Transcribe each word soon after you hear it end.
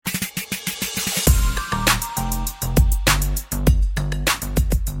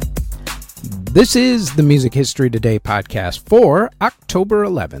This is the Music History Today podcast for October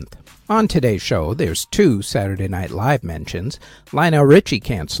 11th. On today's show, there's two Saturday Night Live mentions, Lionel Richie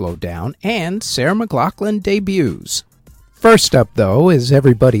Can't Slow Down, and Sarah McLachlan debuts. First up, though, as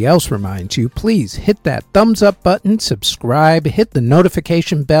everybody else reminds you, please hit that thumbs up button, subscribe, hit the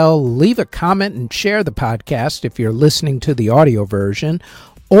notification bell, leave a comment, and share the podcast if you're listening to the audio version,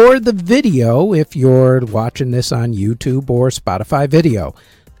 or the video if you're watching this on YouTube or Spotify video.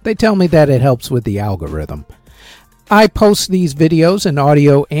 They tell me that it helps with the algorithm. I post these videos in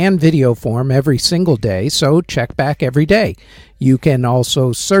audio and video form every single day, so check back every day. You can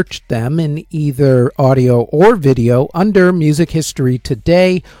also search them in either audio or video under Music History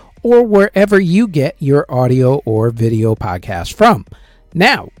Today or wherever you get your audio or video podcast from.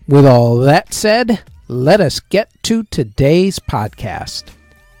 Now, with all that said, let us get to today's podcast.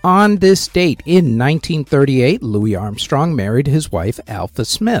 On this date, in 1938, Louis Armstrong married his wife, Alpha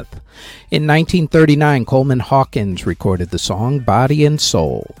Smith. In 1939, Coleman Hawkins recorded the song Body and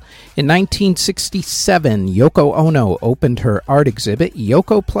Soul. In 1967, Yoko Ono opened her art exhibit,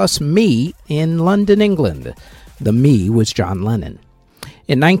 Yoko Plus Me, in London, England. The Me was John Lennon.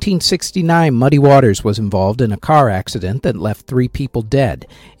 In 1969, Muddy Waters was involved in a car accident that left 3 people dead.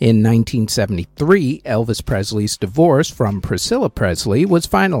 In 1973, Elvis Presley's divorce from Priscilla Presley was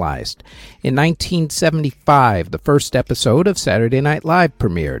finalized. In 1975, the first episode of Saturday Night Live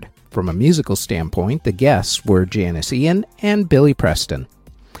premiered. From a musical standpoint, the guests were Janis Ian and Billy Preston.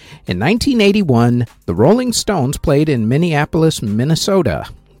 In 1981, the Rolling Stones played in Minneapolis, Minnesota.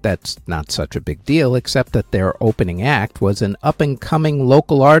 That's not such a big deal, except that their opening act was an up-and-coming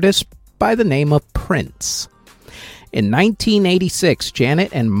local artist by the name of Prince. In 1986, Janet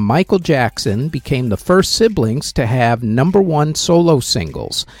and Michael Jackson became the first siblings to have #1 solo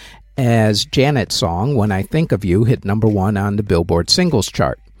singles, as Janet's song, When I Think of You, hit #1 on the Billboard singles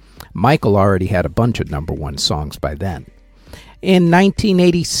chart. Michael already had a bunch of #1 songs by then. In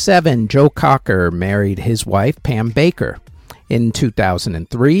 1987, Joe Cocker married his wife, Pam Baker. In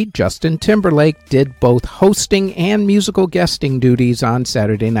 2003, Justin Timberlake did both hosting and musical guesting duties on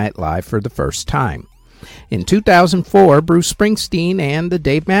Saturday Night Live for the first time. In 2004, Bruce Springsteen and the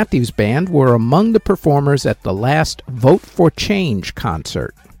Dave Matthews Band were among the performers at the last Vote for Change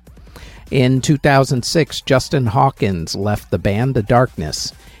concert. In 2006, Justin Hawkins left the band The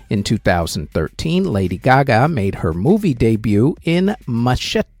Darkness. In 2013, Lady Gaga made her movie debut in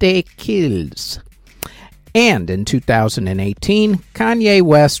Machete Kills. And in 2018, Kanye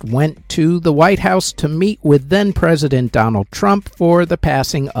West went to the White House to meet with then-President Donald Trump for the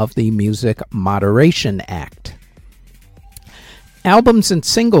passing of the Music Moderation Act. Albums and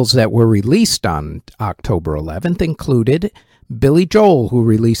singles that were released on October 11th included Billy Joel, who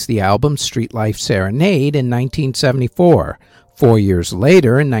released the album Street Life Serenade in 1974. 4 years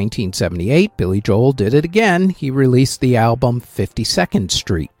later, in 1978, Billy Joel did it again. He released the album 52nd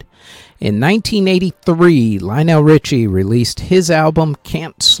Street. In 1983, Lionel Richie released his album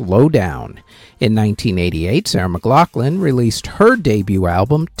Can't Slow Down. In 1988, Sarah McLachlan released her debut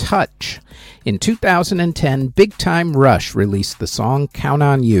album Touch. In 2010, Big Time Rush released the song Count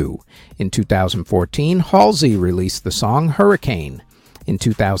on You. In 2014, Halsey released the song Hurricane. In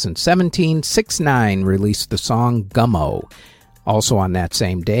 2017, 6ix9ine released the song Gummo. Also on that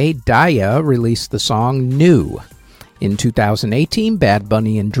same day, Daya released the song New. In 2018, Bad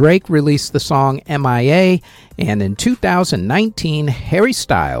Bunny and Drake released the song MIA, and in 2019, Harry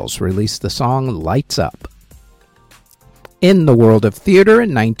Styles released the song Lights Up. In the world of theater,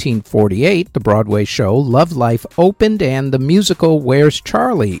 in 1948, the Broadway show Love Life opened, and the musical Where's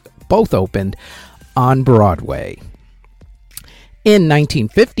Charlie both opened on Broadway. In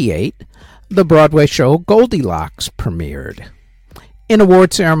 1958, the Broadway show Goldilocks premiered. In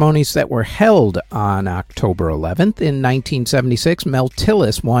award ceremonies that were held on October 11th, in 1976, Mel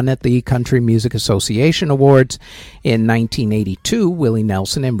Tillis won at the Country Music Association Awards. In 1982, Willie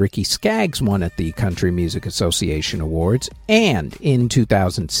Nelson and Ricky Skaggs won at the Country Music Association Awards. And in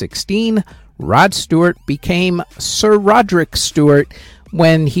 2016, Rod Stewart became Sir Roderick Stewart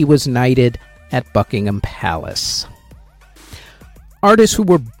when he was knighted at Buckingham Palace. Artists who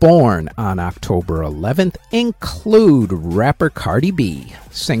were born on October 11th include rapper Cardi B,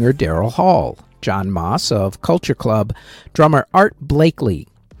 singer Daryl Hall, John Moss of Culture Club, drummer Art Blakely,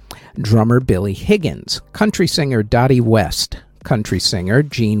 drummer Billy Higgins, country singer Dottie West, country singer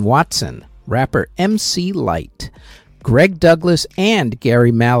Gene Watson, rapper MC Lyte, Greg Douglas and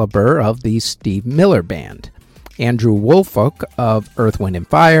Gary Malaber of the Steve Miller Band, Andrew Woolfolk of Earth, Wind &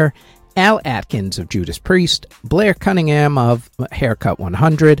 Fire, Al Atkins of Judas Priest, Blair Cunningham of Haircut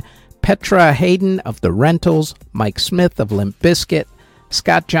 100, Petra Hayden of The Rentals, Mike Smith of Limp Bizkit,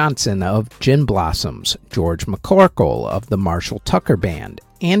 Scott Johnson of Gin Blossoms, George McCorkle of the Marshall Tucker Band,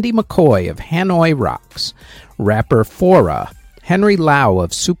 Andy McCoy of Hanoi Rocks, rapper Fora, Henry Lau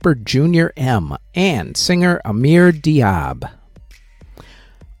of Super Junior M, and singer Amir Diab.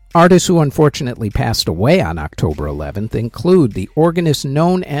 Artists who unfortunately passed away on October 11th include the organist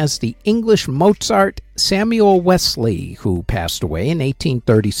known as the English Mozart, Samuel Wesley, who passed away in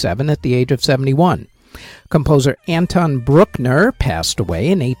 1837 at the age of 71. Composer Anton Bruckner passed away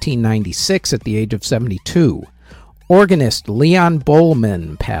in 1896 at the age of 72. Organist Leon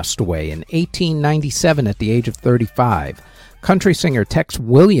Bollman passed away in 1897 at the age of 35. Country singer Tex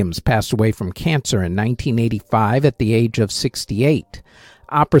Williams passed away from cancer in 1985 at the age of 68.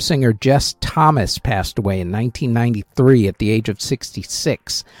 Opera singer Jess Thomas passed away in 1993 at the age of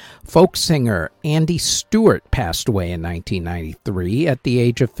 66. Folk singer Andy Stewart passed away in 1993 at the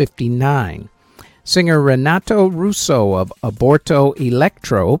age of 59. Singer Renato Russo of Aborto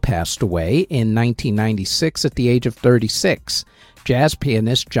Electro passed away in 1996 at the age of 36. Jazz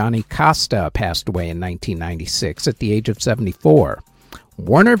pianist Johnny Costa passed away in 1996 at the age of 74.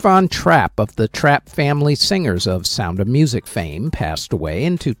 Werner von Trapp of the Trapp Family Singers of Sound of Music fame passed away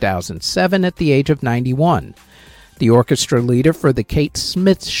in 2007 at the age of 91. The orchestra leader for The Kate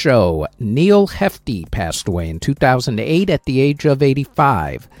Smith Show, Neil Hefti, passed away in 2008 at the age of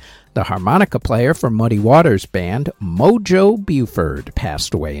 85. The harmonica player for Muddy Waters Band, Mojo Buford,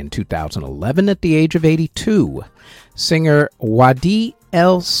 passed away in 2011 at the age of 82. Singer Wadi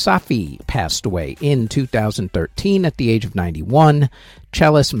El Safi passed away in 2013 at the age of 91.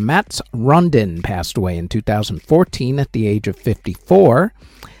 Cellist Mats Rundin passed away in 2014 at the age of 54.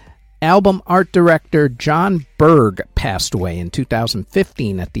 Album art director John Berg passed away in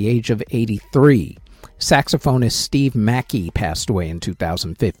 2015 at the age of 83. Saxophonist Steve Mackey passed away in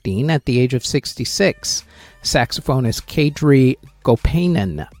 2015 at the age of 66. Saxophonist Kadri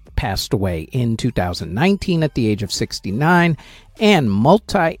Gopainen passed away in 2019 at the age of 69, and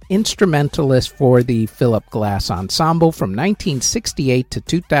multi-instrumentalist for the Philip Glass Ensemble from 1968 to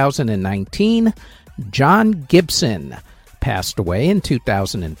 2019, John Gibson, passed away in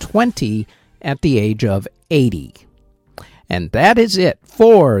 2020 at the age of 80. And that is it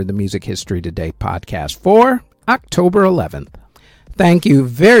for the Music History Today podcast for October 11th. Thank you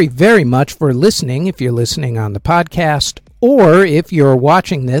very, very much for listening if you're listening on the podcast, or if you're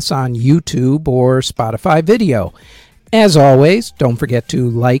watching this on YouTube or Spotify video. As always, don't forget to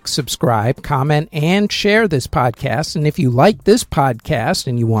like, subscribe, comment, and share this podcast. And if you like this podcast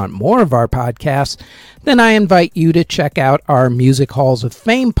and you want more of our podcasts, then I invite you to check out our Music Halls of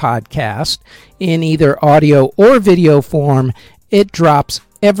Fame podcast in either audio or video form. It drops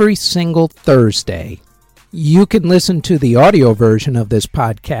every single Thursday. You can listen to the audio version of this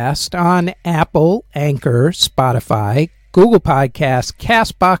podcast on Apple, Anchor, Spotify, Google Podcasts,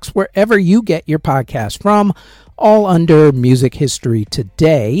 CastBox, wherever you get your podcast from, all under Music History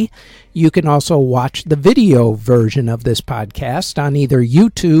Today. You can also watch the video version of this podcast on either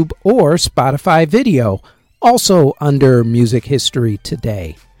YouTube or Spotify Video, also under Music History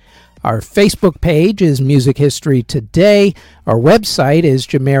Today. Our Facebook page is Music History Today. Our website is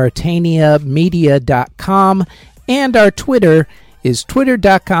JamaritaniaMedia.com. And our Twitter is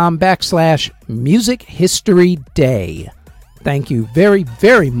twitter.com/Music History Day. Thank you very,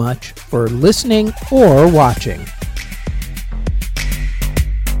 very much for listening or watching.